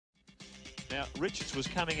Now, Richards was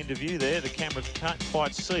coming into view there. The camera can't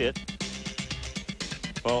quite see it.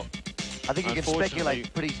 Well, I think you can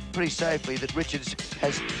speculate pretty safely that Richards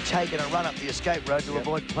has taken a run up the escape road to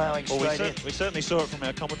avoid ploughing straight in. We certainly saw it from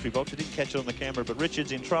our commentary box. We didn't catch it on the camera, but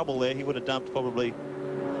Richards in trouble there. He would have dumped probably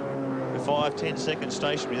 5-10 seconds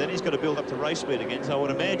stationary. Then he's got to build up to race speed again. So I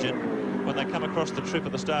would imagine when they come across the trip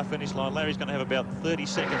at the start-finish line, Larry's going to have about 30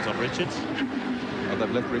 seconds on Richards. Well,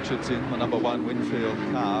 they've left Richards in the #1 Winfield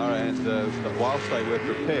car, and whilst they were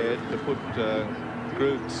prepared to put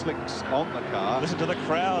grooved slicks on the car. Listen to the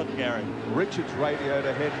crowd, Gary. Richards radioed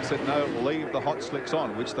ahead and said, no, leave the hot slicks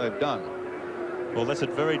on, which they've done. Well, that's a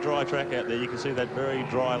very dry track out there. You can see that very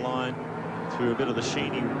dry line through a bit of the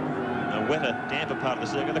sheeny, wetter, damper part of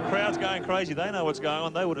the circuit. The crowd's going crazy. They know what's going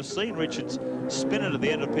on. They would have seen Richards spin it at the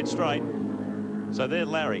end of pit straight. So there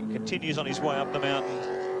Larry continues on his way up the mountain.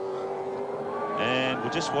 And we'll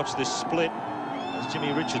just watch this split as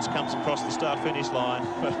Jimmy Richards comes across the start-finish line.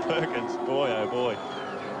 Perkins, boy, oh boy.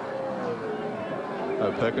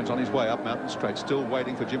 Oh, Perkins on his way up Mountain Straight, still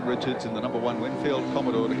waiting for Jim Richards in the #1 Winfield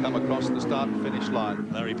Commodore to come across the start-finish line.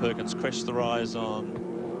 Larry Perkins crashed the rise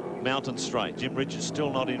on Mountain Straight. Jim Richards still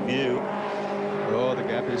not in view. Oh, the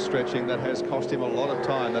gap is stretching. That has cost him a lot of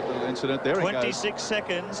time, that little incident. There he goes. 26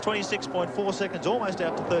 seconds, 26.4 seconds, almost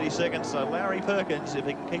out to 30 seconds. So Larry Perkins, if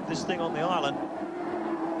he can keep this thing on the island,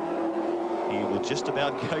 he will just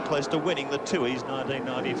about go close to winning the Tooheys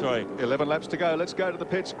 1993. 11 laps to go. Let's go to the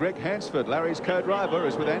pits. Greg Hansford, Larry's co-driver,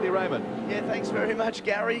 is with Andy Raymond. Yeah, thanks very much,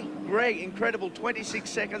 Gary. Greg, incredible. 26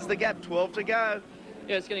 seconds, the gap, 12 to go.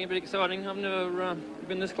 Yeah, it's getting a bit exciting. I've never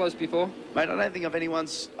been this close before. Mate, I don't think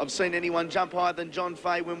I've seen anyone jump higher than John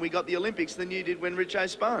Fay when we got the Olympics than you did when Richo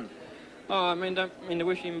spun. Oh, I mean, don't mean to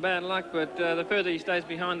wish him bad luck, but the further he stays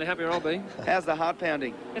behind, the happier I'll be. How's the heart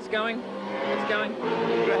pounding? It's going. It's going.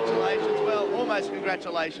 Congratulations. Well, almost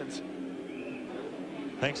congratulations.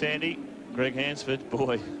 Thanks, Andy. Greg Hansford,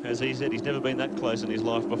 boy, as he said, he's never been that close in his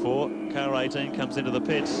life before. Car 18 comes into the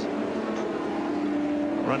pits,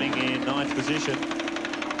 running in 9th position.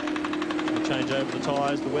 We'll change over the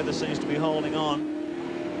tyres. The weather seems to be holding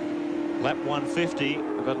on. Lap 150.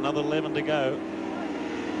 We've got another 11 to go.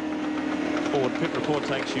 Forward pit report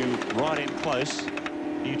takes you right in close.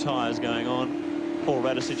 New tyres going on. Paul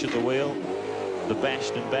Radisich at the wheel. The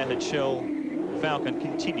bashed and battered Shell Falcon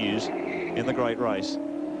continues in the great race.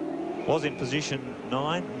 Was in position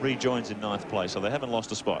 9, rejoins in 9th place, so they haven't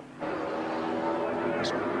lost a spot.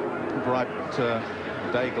 Bright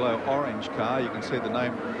day glow orange car. You can see the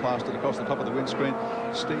name plastered across the top of the windscreen.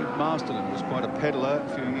 Steve Masterton was quite a peddler a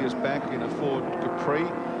few years back in a Ford Capri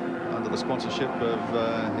under the sponsorship of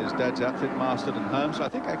his dad's outfit, Masterton Homes. I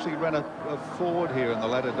think actually ran a Ford here in the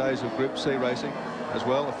latter days of Group C racing as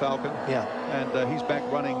well, a Falcon. Yeah. And he's back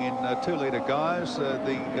running in 2-litre guys,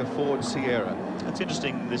 the Ford Sierra. That's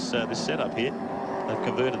interesting, this setup here. They've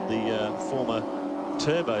converted the former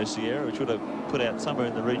turbo Sierra, which would have put out somewhere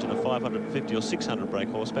in the region of 550 or 600 brake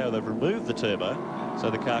horsepower. They've removed the turbo so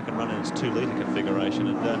the car can run in its 2-litre configuration.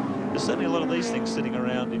 And there's certainly a lot of these things sitting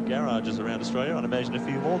around in garages around Australia. I'd imagine a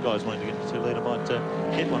few more guys wanting to get the 2-litre might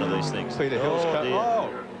get one of these things. Peter Hill's car. Oh,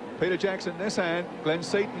 Peter Jackson, Nissan. Glenn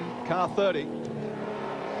Seaton, car 30.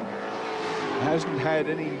 Hasn't had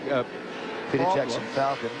any Peter Jackson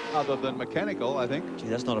Falcon. Other than mechanical, I think. Gee,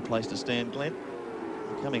 that's not a place to stand, Glenn.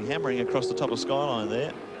 Coming hammering across the top of Skyline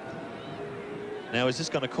there. Now, is this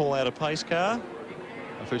going to call out a pace car?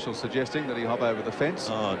 Officials suggesting that he hop over the fence.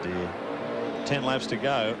 Oh, dear. 10 laps to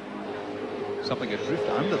go. Something adrift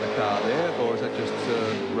under the car there, or is that just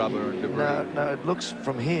rubber and debris? No, it looks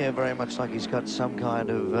from here very much like he's got some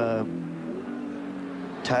kind of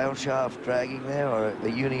tail shaft dragging there, or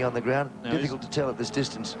a uni on the ground. Now difficult to tell at this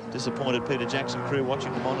distance. Disappointed Peter Jackson crew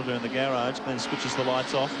watching the monitor in the garage. Glenn switches the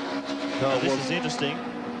lights off. Now, this is interesting.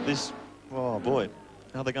 This, oh boy,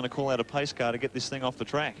 how are they going to call out a pace car to get this thing off the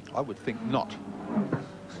track? I would think not.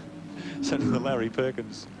 Certainly the Larry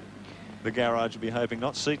Perkins, the garage would be hoping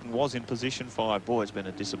not. Seaton was in position 5. Boy, it's been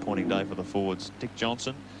a disappointing day for the Fords. Dick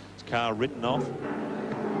Johnson, his car written off.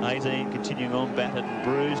 18 continuing on, battered and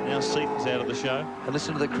bruised. Now Seaton's out of the show. And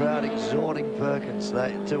listen to the crowd exhorting Perkins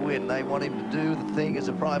to win. They want him to do the thing as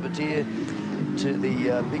a privateer to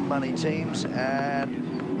the big money teams,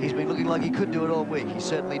 and he's been looking like he could do it all week. He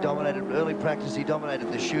certainly dominated early practice. He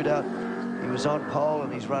dominated the shootout. He was on pole,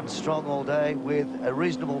 and he's run strong all day with a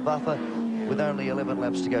reasonable buffer with only 11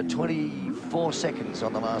 laps to go. 24 seconds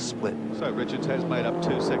on the last split. So Richards has made up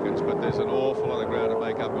 2 seconds, but there's an awful lot of ground to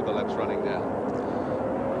make up with the laps running now.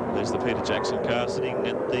 There's the Peter Jackson car sitting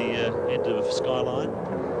at the end of Skyline.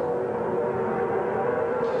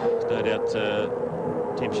 There's no doubt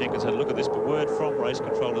Tim Schenken's had a look at this, but word from race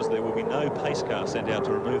controllers, there will be no pace car sent out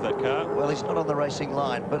to remove that car. Well, he's not on the racing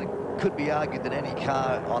line, but it could be argued that any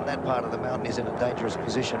car on that part of the mountain is in a dangerous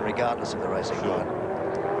position regardless of the racing line.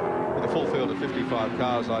 With a full field of 55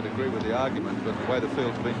 cars, I'd agree with the argument, but the way the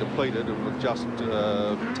field's been depleted and with just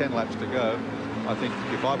 10 laps to go, I think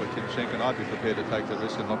if I were Tim Schenken, I'd be prepared to take the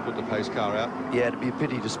risk and not put the pace car out. Yeah, it'd be a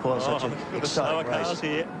pity to spoil such an exciting race. Cars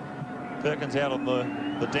here. Perkins out on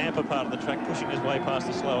the damper part of the track, pushing his way past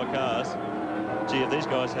the slower cars. Gee, if these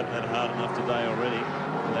guys haven't had it hard enough today already,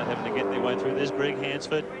 without having to get their way through. There's Greg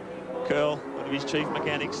Hansford, Curl, one of his chief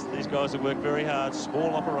mechanics. These guys have worked very hard.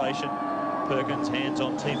 Small operation. Perkins,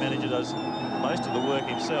 hands-on team manager, does most of the work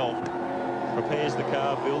himself. Prepares the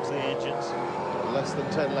car, builds the engines. Less than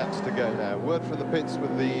 10 laps to go now. Word from the pits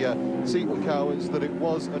with the Seaton car was that it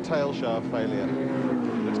was a tail shaft failure.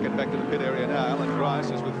 Let's get back to the pit area now. Alan Grice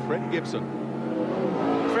is with Fred Gibson.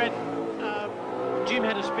 Fred, Jim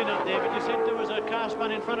had a spin up there, but you said there was a car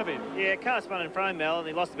spun in front of him. Yeah, car spun in front of him, Al, and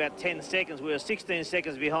he lost about 10 seconds. We were 16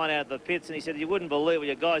 seconds behind out of the pits, and he said you wouldn't believe it.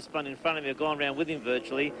 Your guy spun in front of him, you've gone round with him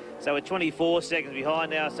virtually. So we're 24 seconds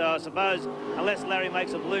behind now. So I suppose, unless Larry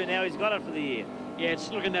makes a blue now, he's got it for the year. Yeah,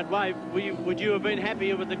 it's looking that way. Would you have been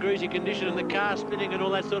happier with the greasy condition and the car spinning and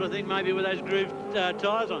all that sort of thing, maybe with those grooved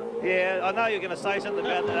tyres on? Yeah, I know you're going to say something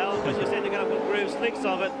about that, Alan, because you said they're going to put groove slicks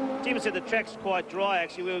on it. Jim said the track's quite dry,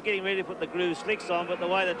 actually. We were getting ready to put the groove slicks on, but the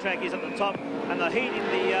way the track is at the top and the heat in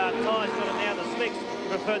the tyres sort of now the slicks, we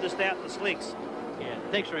prefer to stay out the slicks. Yeah,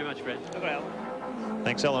 thanks very much, Fred. Okay, Alan.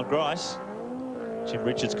 Thanks, Alan Grice. Jim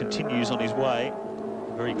Richards continues on his way.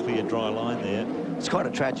 Very clear, dry line there. It's quite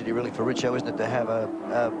a tragedy, really, for Richo, isn't it, to have a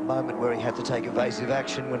moment where he had to take evasive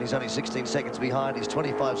action when he's only 16 seconds behind. He's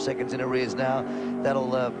 25 seconds in arrears now.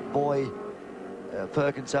 That'll buoy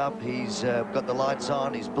Perkins up. He's got the lights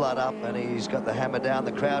on, his blood up, and he's got the hammer down.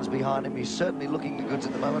 The crowd's behind him. He's certainly looking the goods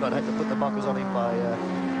at the moment. I'd hate to put the mockers on him by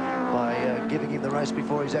giving him the race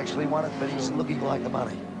before he's actually won it, but he's looking like the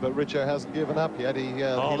money. But Richo hasn't given up yet. He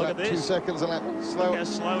look at this. 2 seconds a lap slow. Look how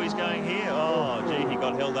slow he's going here. Oh, gee, he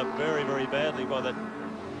got held up very, very badly by that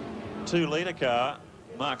 2-litre car.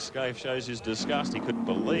 Mark Scaife shows his disgust. He couldn't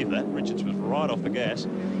believe that. Richards was right off the gas.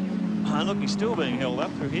 And look, he's still being held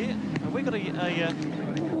up through here. Have we got a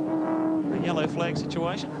yellow flag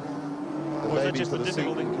situation? Or is that just the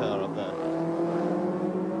difficulty? Car up there.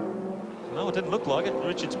 No, it didn't look like it.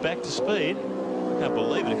 Richards back to speed. I can't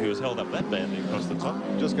believe it if he was held up that badly across the top.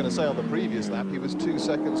 Just going to say on the previous lap he was 2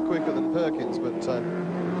 seconds quicker than Perkins, but he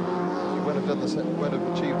won't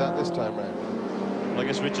have achieved that this time round. Well, I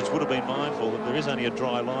guess Richards would have been mindful that there is only a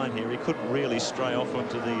dry line here. He couldn't really stray off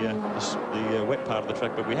onto the wet part of the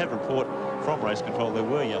track, but we have report from race control there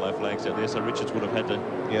were yellow flags out there, so Richards would have had to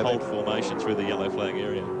hold formation through the yellow flag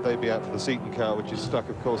area. They'd be out for the Seaton car, which is stuck,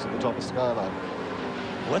 of course, at the top of Skyline.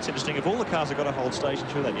 Well, that's interesting. If all the cars have got to hold station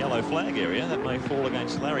through that yellow flag area, that may fall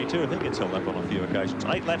against Larry too if he gets held up on a few occasions.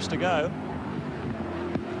 8 laps to go.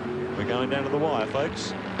 We're going down to the wire,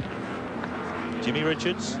 folks. Jimmy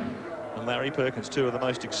Richards and Larry Perkins, 2 of the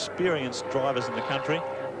most experienced drivers in the country.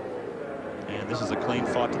 And this is a clean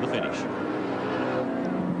fight to the finish.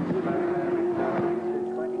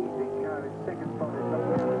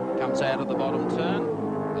 Comes out of the bottom turn,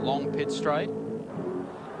 a long pit straight.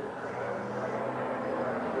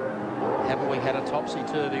 Haven't we had a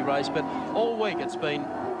topsy-turvy race, but all week it's been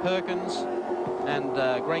Perkins and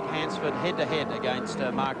Greg Hansford head-to-head against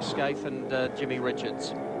Mark Scaife and Jimmy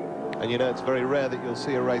Richards. And you know, it's very rare that you'll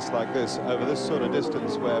see a race like this over this sort of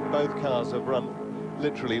distance where both cars have run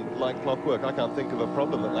literally like clockwork. I can't think of a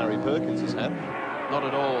problem that Larry Perkins has had. Not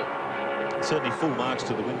at all. Certainly full marks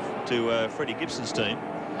to the win to Freddie Gibson's team.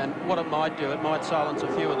 And what it might do, it might silence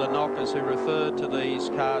a few of the knockers who refer to these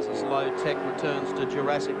cars as low-tech returns to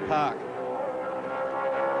Jurassic Park.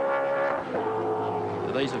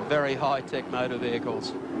 These are very high-tech motor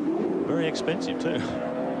vehicles. Very expensive too.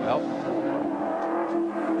 Well,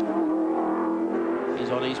 he's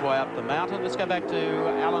on his way up the mountain. Let's go back to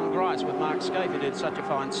Alan Grice with Mark Scaife, who did such a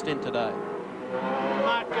fine stint today.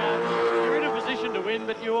 Mark, you're in a position to win,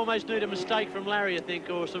 but you almost need a mistake from Larry, I think,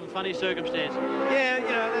 or some funny circumstance. Yeah, you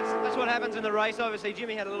know, that's what happens in the race. Obviously,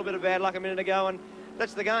 Jimmy had a little bit of bad luck a minute ago, and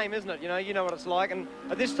that's the game, isn't it? You know what it's like. And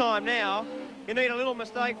at this time now, you need a little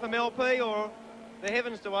mistake from LP or the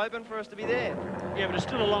heavens to open for us to be there. Yeah, but it's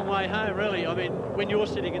still a long way home, really. I mean, when you're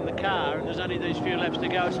sitting in the car and there's only these few laps to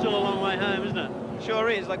go, it's still a long way home, isn't it? Sure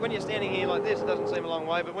is. Like, when you're standing here like this, it doesn't seem a long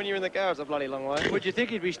way, but when you're in the car, it's a bloody long way. Would you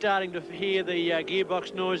think he'd be starting to hear the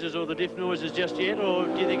gearbox noises or the diff noises just yet, or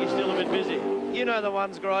do you think he's still a bit busy? You know the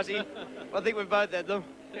ones, Gricey. I think we've both had them.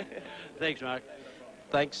 Thanks, Mark.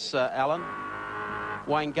 Thanks, Alan.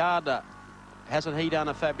 Wayne Gardner Hasn't he done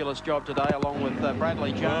a fabulous job today, along with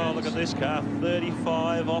Bradley Jones? Oh, look at this car,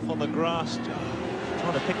 35 off on the grass,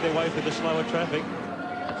 trying to pick their way through the slower traffic.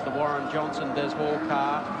 It's the Warren Johnson Deswall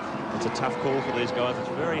car. It's a tough call for these guys. It's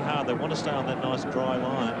very hard. They want to stay on that nice dry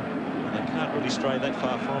line, and they can't really stray that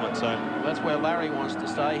far from it. So that's where Larry wants to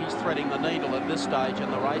stay. He's threading the needle at this stage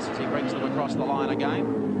in the race as he brings them across the line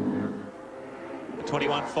again.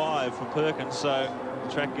 21.5 from Perkins, so the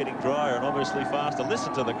track getting drier and obviously faster.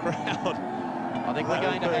 Listen to the crowd. I think we're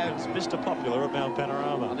going to have Mr. Popular at Mount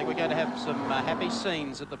Panorama. I think we're going to have some happy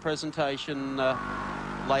scenes at the presentation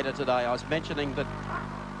later today. I was mentioning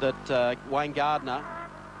that Wayne Gardner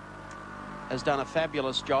has done a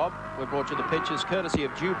fabulous job. We brought you the pictures courtesy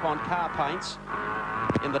of DuPont Car Paints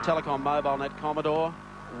in the Telecom MobileNet Commodore.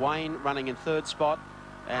 Wayne running in third spot,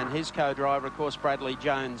 and his co-driver, of course, Bradley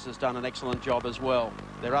Jones, has done an excellent job as well.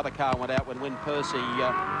 Their other car went out when Wynne Percy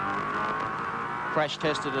crash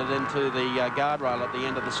tested it into the guardrail at the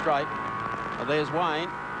end of the straight. Well, there's Wayne.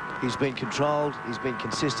 He's been controlled, he's been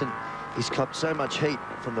consistent. He's copped so much heat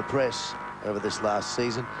from the press over this last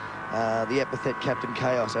season. The epithet Captain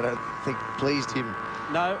Chaos, I don't think pleased him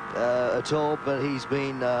at all, but he's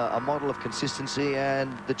been a model of consistency,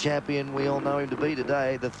 and the champion we all know him to be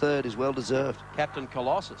today, the third, is well deserved. Captain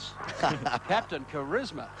Colossus. Captain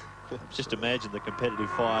Charisma. Just imagine the competitive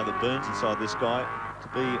fire that burns inside this guy. To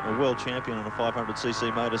be a world champion on a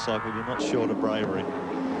 500cc motorcycle, you're not short of bravery.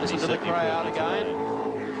 Listen to the crowd again.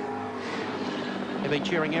 They've been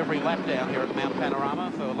cheering every lap down here at Mount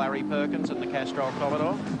Panorama for Larry Perkins and the Castrol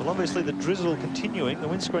Commodore. Well, obviously the drizzle continuing, the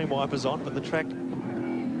windscreen wipers on, but the track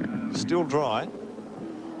still dry.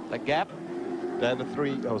 The gap down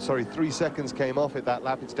to 3 seconds came off it that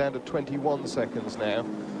lap. It's down to 21 seconds now.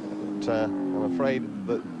 But, I'm afraid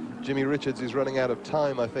that Jimmy Richards is running out of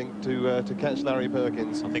time, I think, to catch Larry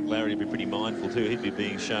Perkins. I think Larry would be pretty mindful too. He'd be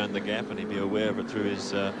being shown the gap and he'd be aware of it through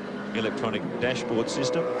his electronic dashboard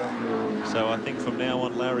system. So I think from now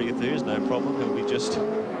on, Larry, if there is no problem, he'll be just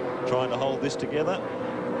trying to hold this together,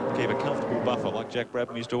 keep a comfortable buffer, like Jack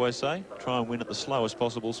Brabham used to always say, try and win at the slowest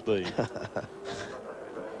possible speed.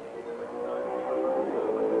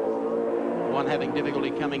 One having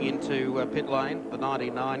difficulty coming into pit lane, the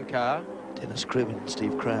 99 car. Dennis Cribb and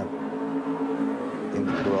Steve Cram in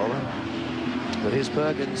the Corolla. But here's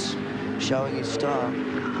Perkins showing his style,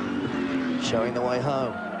 showing the way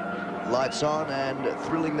home. Lights on and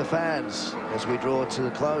thrilling the fans as we draw to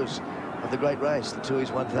the close of the great race, the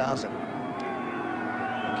Tooheys 1000.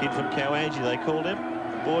 Kid from Cowangie, they called him.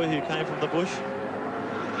 The boy who came from the bush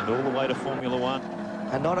and all the way to Formula One.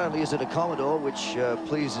 And not only is it a Commodore, which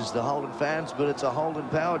pleases the Holden fans, but it's a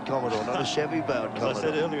Holden-powered Commodore, not a Chevy-powered Commodore. As I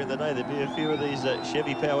said earlier in the day, there'd be a few of these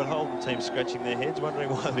Chevy-powered Holden teams scratching their heads, wondering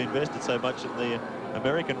why they've invested so much in the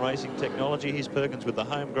American racing technology. Here's Perkins with the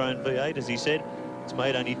homegrown V8, as he said. It's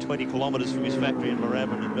made only 20 kilometres from his factory in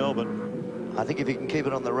Moorabbin in Melbourne. I think if he can keep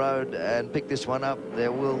it on the road and pick this one up,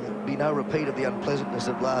 there will be no repeat of the unpleasantness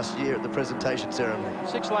of last year at the presentation ceremony.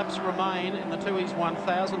 6 laps remain in the Tooheys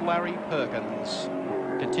 1000. Larry Perkins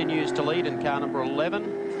continues to lead in car number 11,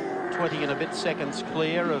 20 and a bit seconds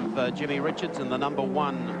clear of Jimmy Richards in the number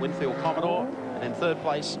 1 Winfield Commodore, and in third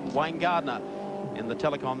place Wayne Gardner in the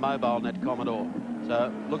Telecom MobileNet Commodore.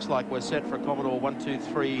 So looks like we're set for a Commodore 1, 2,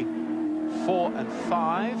 3, 4 and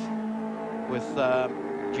 5 with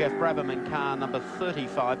Jeff Brabham in car number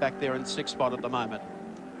 35 back there in 6th spot at the moment.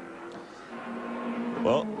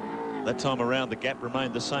 Well, that time around the gap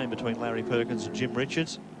remained the same between Larry Perkins and Jim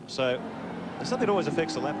Richards. So there's something that always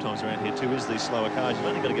affects the lap times around here too, is these slower cars. You've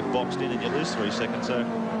only got to get boxed in and you lose 3 seconds. So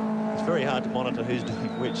it's very hard to monitor who's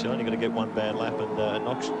doing which. You've only got to get one bad lap and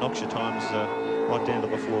knocks your times right down to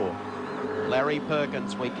the floor. Larry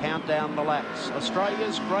Perkins, we count down the laps.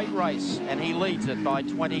 Australia's great race, and he leads it by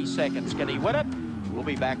 20 seconds. Can he win it? We'll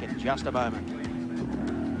be back in just a moment.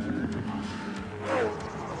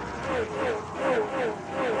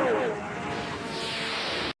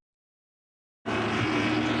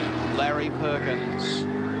 Larry Perkins,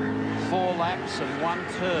 4 laps and 1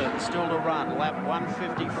 turn still to run. Lap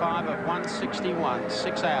 155 of 161,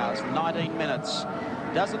 6 hours, 19 minutes.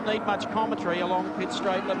 Doesn't need much commentary along pit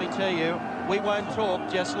straight, let me tell you. We won't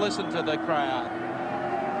talk, just listen to the crowd.